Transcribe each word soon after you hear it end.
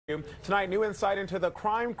Tonight, new insight into the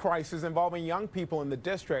crime crisis involving young people in the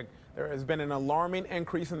district. There has been an alarming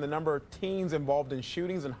increase in the number of teens involved in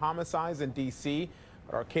shootings and homicides in D.C.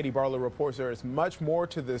 But our Katie Barlow reports there is much more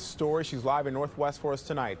to this story. She's live in Northwest for us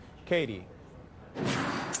tonight. Katie.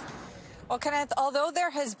 Well, Kenneth, although there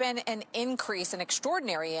has been an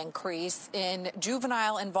extraordinary increase in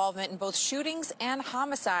juvenile involvement in both shootings and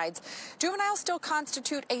homicides, juveniles still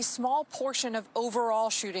constitute a small portion of overall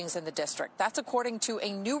shootings in the district. That's according to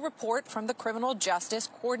a new report from the Criminal Justice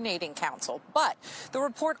Coordinating Council. But the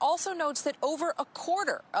report also notes that over a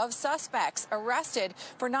quarter of suspects arrested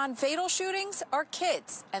for non-fatal shootings are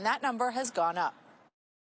kids, and that number has gone up.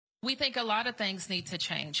 We think a lot of things need to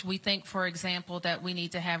change. We think, for example, that we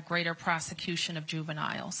need to have greater prosecution of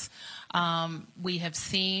juveniles. We have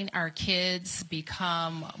seen our kids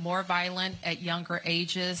become more violent at younger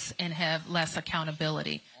ages and have less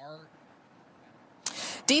accountability.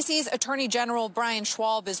 D.C.'s Attorney General Brian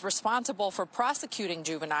Schwab is responsible for prosecuting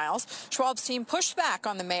juveniles. Schwab's team pushed back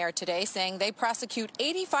on the mayor today, saying they prosecute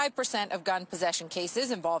 85% of gun possession cases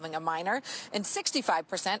involving a minor and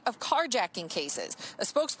 65% of carjacking cases. A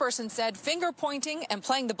spokesperson said finger-pointing and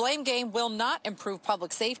playing the blame game will not improve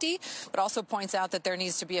public safety, but also points out that there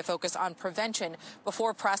needs to be a focus on prevention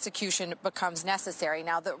before prosecution becomes necessary.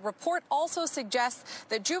 Now, the report also suggests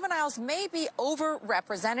that juveniles may be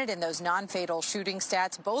overrepresented in those non-fatal shooting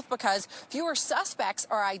stats, both because fewer suspects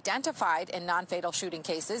are identified in non-fatal shooting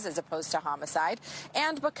cases as opposed to homicide,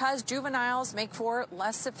 and because juveniles make for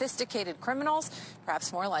less sophisticated criminals,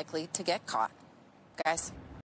 perhaps more likely to get caught. Guys.